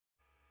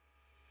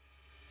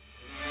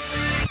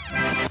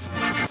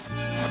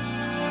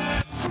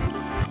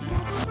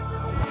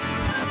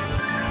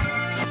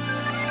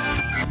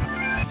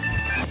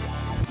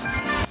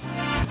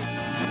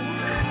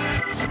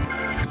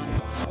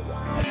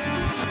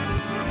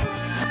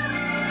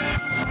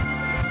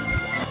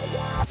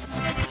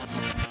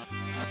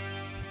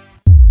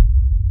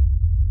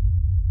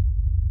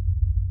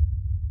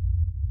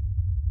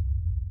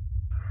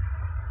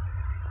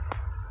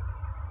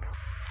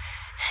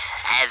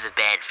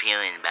bad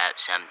feeling about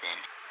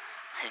something.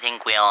 I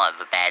think we all have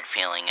a bad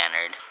feeling,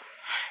 Ennard.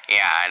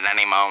 Yeah, at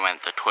any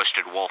moment the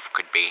Twisted Wolf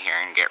could be here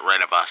and get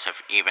rid of us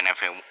even if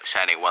he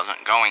said he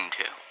wasn't going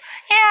to.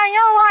 Yeah,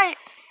 you're right.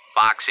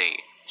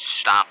 Foxy,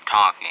 stop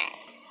talking.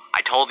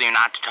 I told you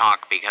not to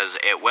talk because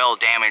it will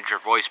damage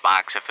your voice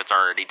box if it's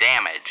already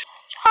damaged.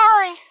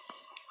 Sorry.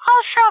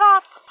 I'll shut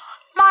up.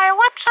 My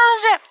lips are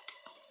zipped.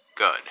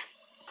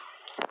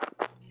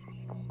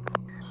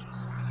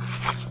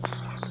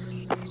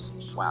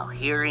 Well,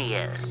 here he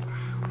is.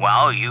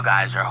 Well, you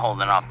guys are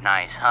holding up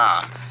nice,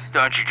 huh?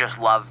 Don't you just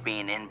love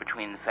being in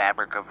between the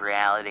fabric of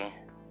reality?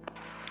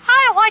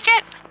 I like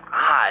it.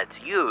 Ah, it's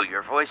you.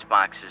 Your voice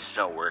box is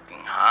still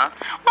working, huh?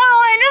 Well,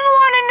 I just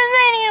wanted to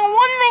say to you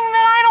one thing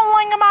that I don't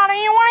like about it.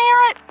 You want to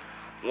hear it?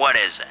 What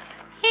is it?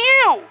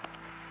 You.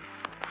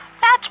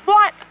 That's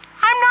what.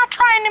 I'm not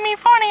trying to be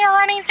funny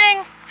or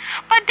anything.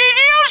 But did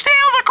you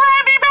steal the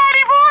Krabby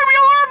Patty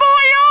formula,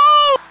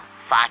 boyo?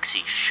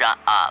 Foxy, shut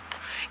up.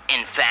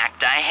 In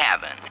fact, I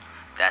haven't.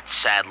 That's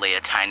sadly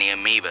a tiny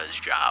amoeba's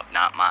job,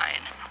 not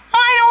mine.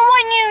 I don't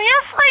like you.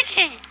 You're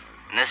freaky.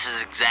 And this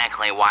is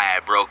exactly why I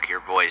broke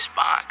your voice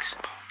box.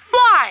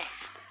 Why?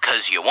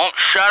 'Cause you won't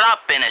shut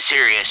up in a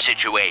serious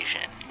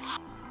situation.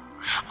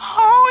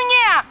 Oh,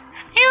 yeah.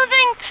 You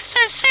think this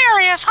is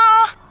serious,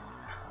 huh?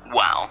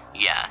 Well,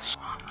 yes.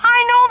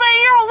 I know that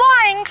you're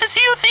lying because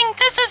you think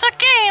this is a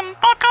game,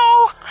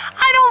 bucko.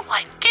 I don't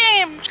like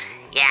games.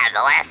 Yeah,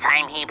 the last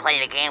time he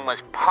played a game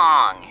was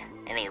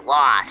Pong, and he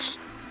lost.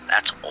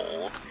 That's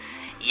old.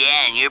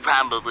 Yeah, and you're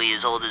probably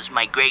as old as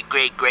my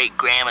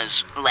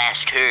great-great-great-grandma's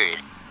last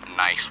herd.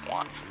 Nice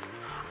one.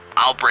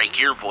 I'll break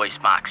your voice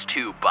box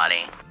too,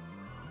 buddy.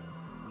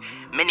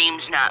 My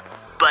name's not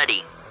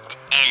Buddy, it's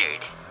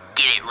Ennard.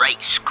 Get it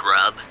right,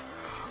 scrub.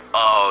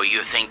 Oh,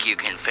 you think you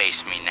can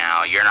face me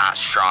now? You're not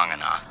strong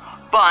enough.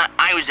 But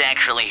I was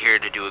actually here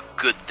to do a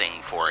good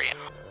thing for you.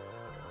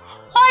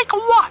 Like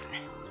what?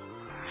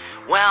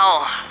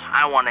 Well,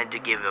 I wanted to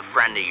give a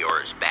friend of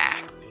yours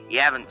back.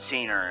 You haven't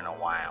seen her in a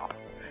while,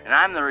 and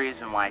I'm the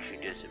reason why she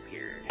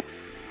disappeared.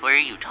 What are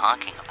you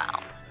talking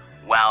about?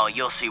 Well,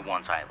 you'll see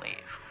once I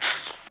leave.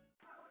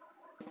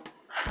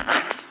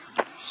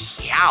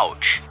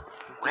 Ouch!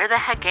 Where the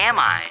heck am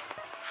I?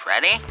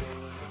 Freddy?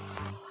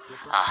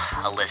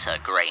 Alyssa,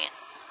 great.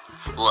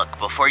 Look,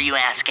 before you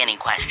ask any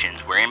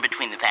questions, we're in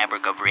between the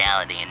fabric of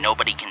reality and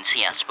nobody can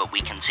see us, but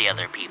we can see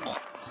other people.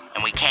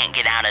 And we can't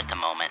get out at the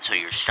moment, so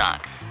you're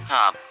stuck.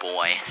 Oh,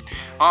 boy.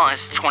 Well,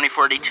 it's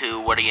 2042,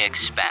 what do you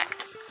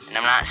expect? And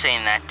I'm not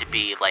saying that to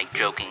be, like,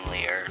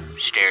 jokingly or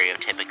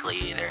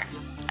stereotypically either.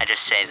 I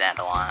just say that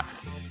a lot.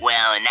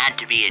 Well, not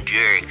to be a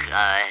jerk,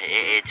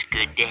 it's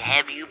good to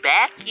have you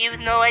back,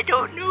 even though I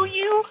don't know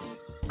you.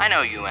 I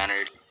know you,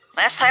 Ennard.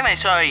 Last time I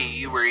saw you,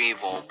 you were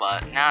evil,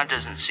 but now it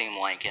doesn't seem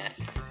like it.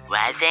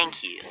 Why,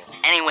 thank you.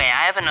 Anyway,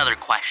 I have another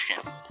question.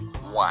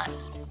 What?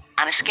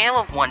 On a scale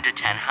of 1 to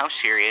 10, how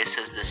serious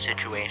is this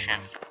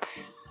situation?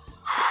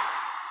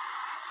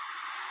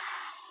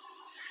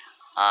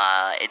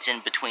 It's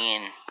in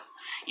between.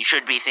 You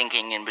should be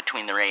thinking in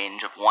between the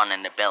range of 1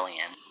 and a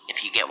billion,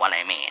 if you get what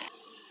I mean.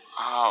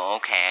 Oh,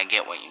 okay, I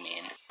get what you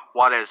mean.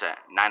 What is it?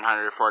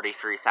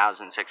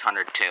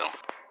 943,602.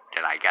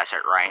 Did I guess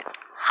it right?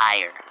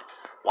 Higher.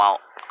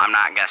 Well, I'm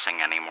not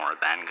guessing anymore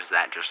then, because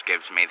that just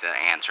gives me the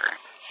answer.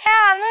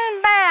 Yeah, this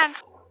is bad.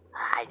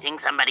 I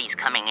think somebody's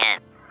coming in.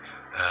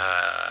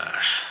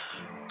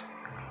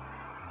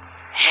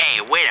 Hey,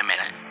 wait a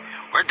minute.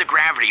 Where'd the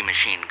gravity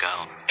machine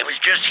go? It was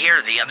just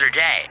here the other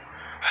day.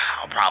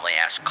 I'll probably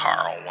ask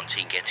Carl once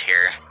he gets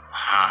here.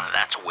 Huh,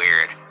 that's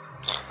weird.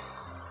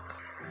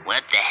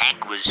 What the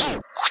heck was...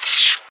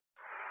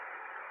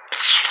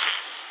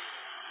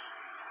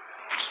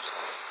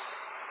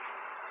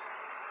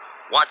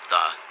 What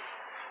the?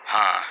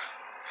 Huh.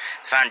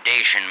 The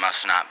foundation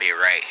must not be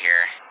right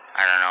here.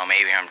 I don't know,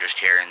 maybe I'm just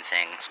hearing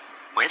things.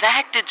 Where the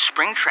heck did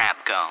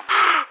Springtrap go?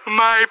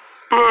 My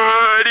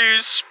buddy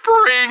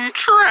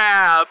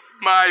Springtrap!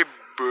 My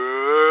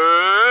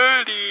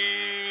buddy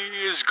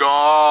is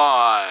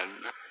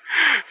gone.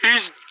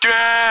 He's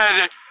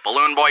dead!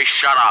 Balloon Boy,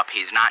 shut up.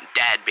 He's not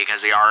dead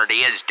because he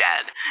already is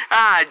dead.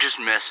 I just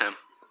miss him.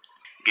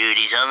 Dude,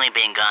 he's only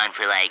been gone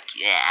for like,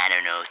 I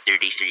don't know,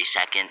 33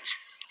 seconds.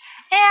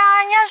 Yeah,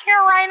 I guess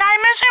you're right. I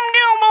miss him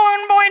too,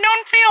 Balloon Boy.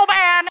 Don't feel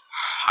bad.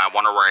 I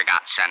wonder where he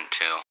got sent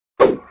to.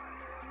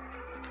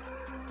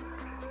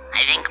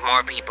 I think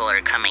more people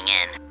are coming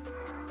in.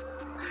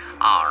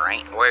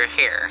 Alright, we're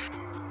here.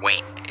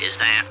 Wait, is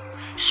that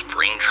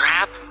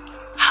Springtrap?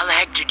 How the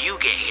heck did you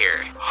get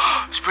here?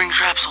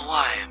 Springtrap's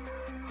alive.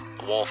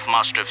 The wolf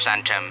must have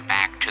sent him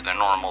back to the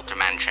normal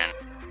dimension.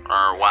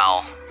 Or,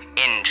 well,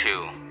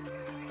 into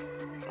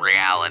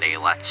reality,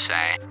 let's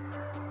say.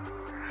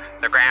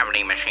 The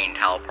gravity machine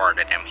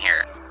teleported him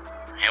here.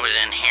 It was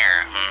in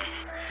here,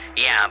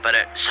 Yeah, but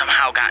it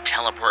somehow got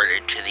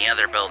teleported to the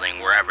other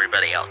building where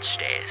everybody else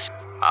stays.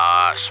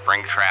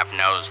 Springtrap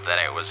knows that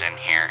it was in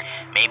here.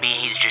 Maybe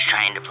he's just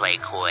trying to play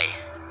coy.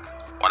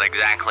 What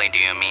exactly do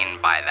you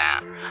mean by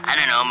that? I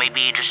don't know,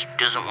 maybe he just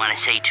doesn't want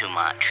to say too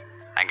much.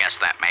 I guess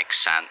that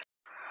makes sense.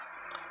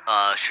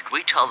 Should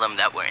we tell them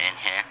that we're in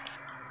here?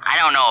 I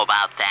don't know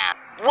about that.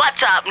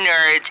 What's up,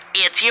 nerds?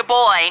 It's your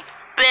boy,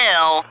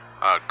 Bill.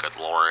 Good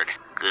lord.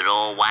 Good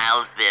old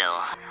Wild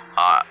Bill.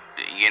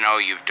 You know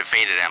you've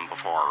defeated him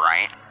before,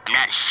 right? I'm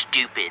not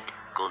stupid,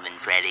 Golden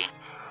Freddy.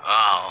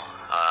 Oh,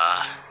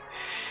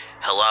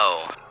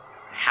 hello.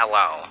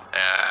 Hello.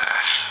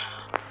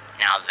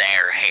 Now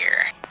they're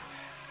here.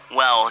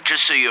 Well,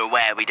 just so you're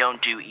aware, we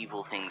don't do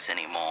evil things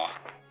anymore.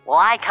 Well,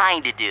 I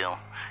kinda do.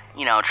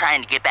 You know,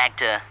 trying to get back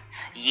to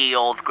ye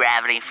old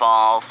Gravity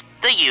Falls.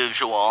 The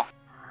usual.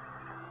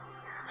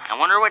 I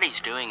wonder what he's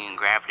doing in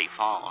Gravity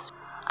Falls.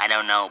 I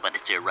don't know, but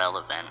it's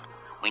irrelevant.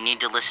 We need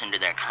to listen to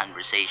their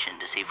conversation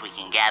to see if we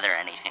can gather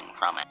anything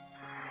from it.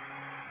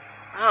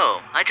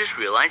 Oh, I just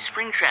realized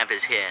Springtrap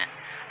is here.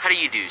 How do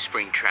you do,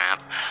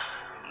 Springtrap?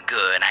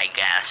 Good, I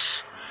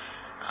guess.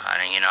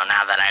 You know,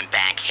 now that I'm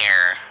back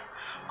here,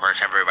 of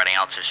course everybody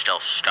else is still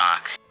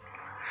stuck.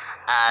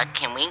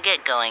 Can we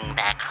get going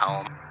back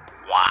home?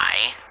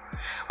 Why?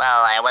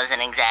 Well, I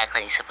wasn't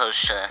exactly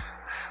supposed to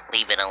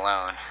leave it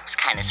alone. I was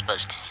kinda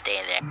supposed to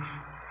stay there.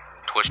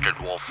 Twisted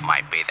Wolf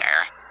might be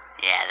there.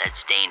 Yeah,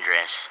 that's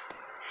dangerous.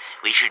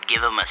 We should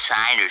give him a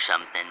sign or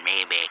something,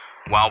 maybe.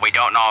 Well, we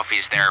don't know if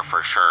he's there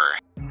for sure.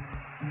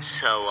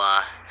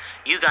 So,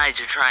 you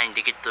guys are trying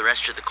to get the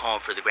rest of the call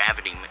for the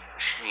gravity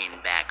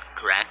machine back,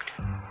 correct?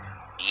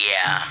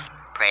 Yeah.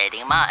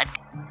 Pretty much.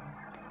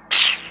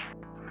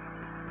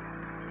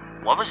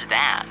 What was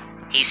that?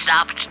 He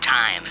stopped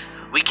time.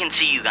 We can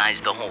see you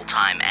guys the whole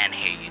time and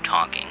hear you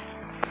talking.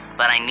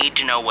 But I need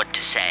to know what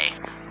to say.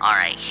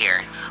 Alright,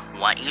 here.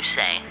 What you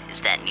say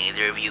is that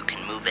neither of you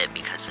can move it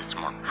because it's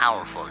more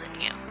powerful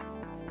than you.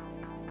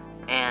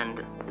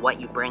 And what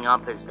you bring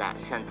up is that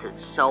since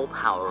it's so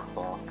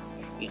powerful,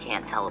 you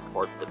can't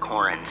teleport the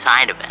core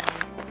inside of it.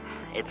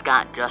 It's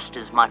got just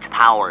as much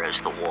power as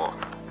the wolf.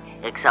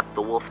 Except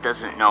the wolf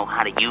doesn't know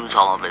how to use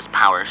all of his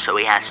power, so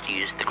he has to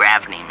use the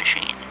gravity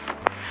machine.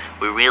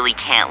 We really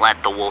can't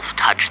let the wolf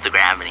touch the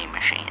gravity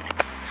machine.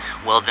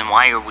 Well, then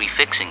why are we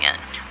fixing it?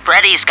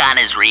 Freddy's got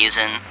his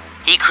reason.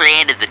 He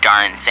created the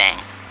darn thing.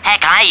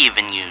 Heck, I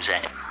even use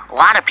it. A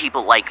lot of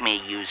people like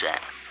me use it.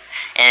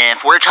 And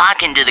if we're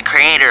talking to the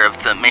creator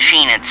of the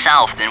machine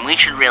itself, then we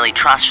should really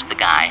trust the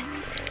guy.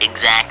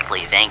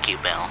 Exactly, thank you,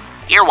 Bill.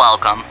 You're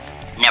welcome.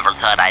 Never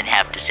thought I'd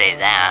have to say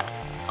that.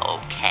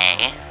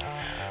 Okay.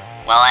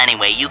 Well,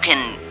 anyway, you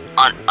can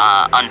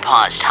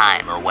unpause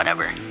time or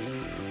whatever.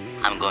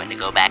 I'm going to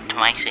go back to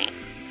my seat.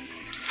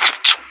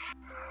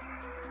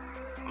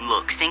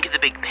 Look, think of the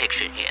big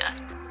picture here.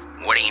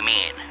 What do you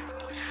mean?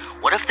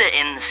 What if they're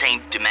in the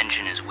same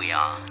dimension as we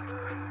are?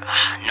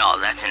 No,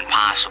 that's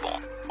impossible.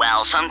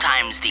 Well,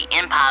 sometimes the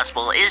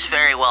impossible is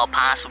very well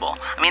possible.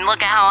 I mean,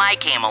 look at how I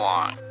came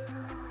along.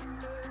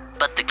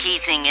 But the key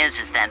thing is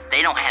that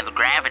they don't have a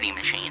gravity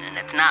machine, and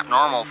it's not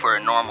normal for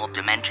a normal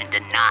dimension to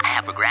not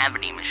have a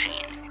gravity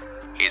machine.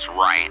 He's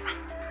right.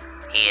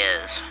 He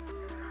is.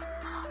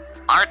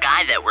 Our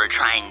guy that we're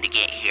trying to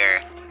get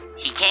here,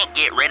 he can't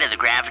get rid of the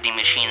gravity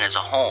machine as a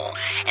whole.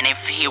 And if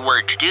he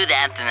were to do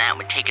that, then that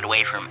would take it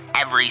away from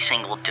every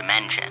single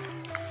dimension.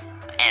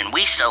 And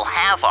we still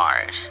have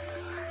ours.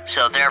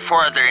 So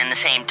therefore, they're in the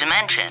same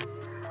dimension.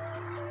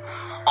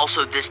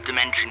 Also, this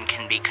dimension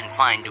can be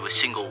confined to a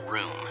single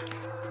room.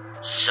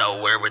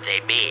 So where would they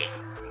be?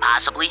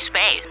 Possibly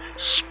space.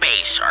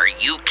 Space? Are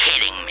you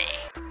kidding me?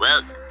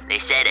 Well, they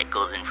said it,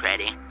 Golden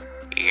Freddy.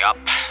 Yup.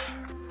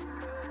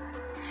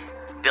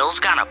 Bill's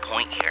got a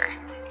point here.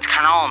 It's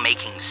kinda all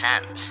making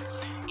sense.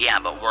 Yeah,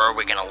 but where are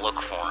we gonna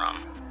look for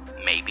him?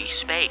 Maybe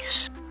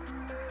space.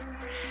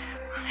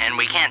 And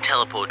we can't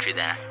teleport you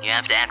there. You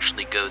have to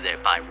actually go there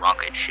by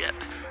rocket ship.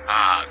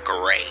 Ah,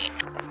 great.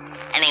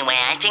 Anyway,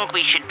 I think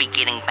we should be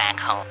getting back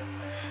home.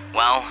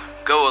 Well,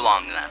 go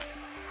along then.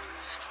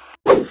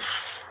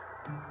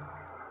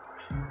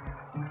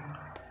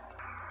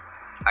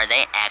 Are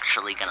they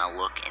actually gonna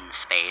look in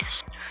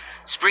space?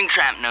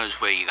 Springtrap knows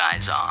where you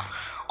guys are.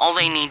 All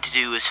they need to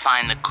do is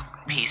find the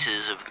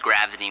pieces of the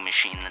gravity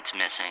machine that's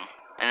missing.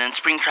 And then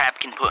Springtrap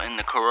can put in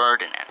the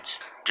coordinates.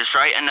 Just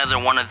write another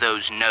one of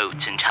those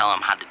notes and tell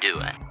him how to do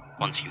it,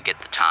 once you get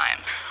the time.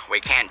 We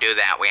can't do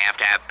that, we have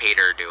to have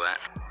Peter do it.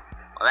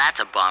 Well,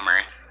 that's a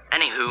bummer.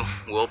 Anywho,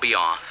 we'll be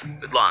off.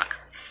 Good luck.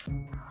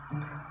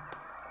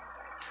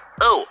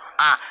 Oh,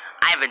 I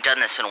haven't done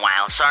this in a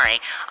while,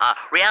 sorry.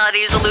 Reality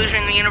is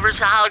illusion, the universe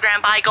is a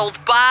hologram, bye, gold,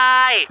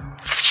 bye!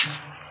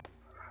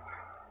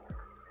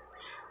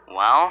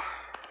 Well,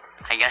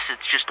 I guess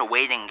it's just a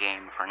waiting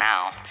game for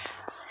now.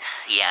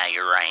 Yeah,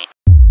 you're right.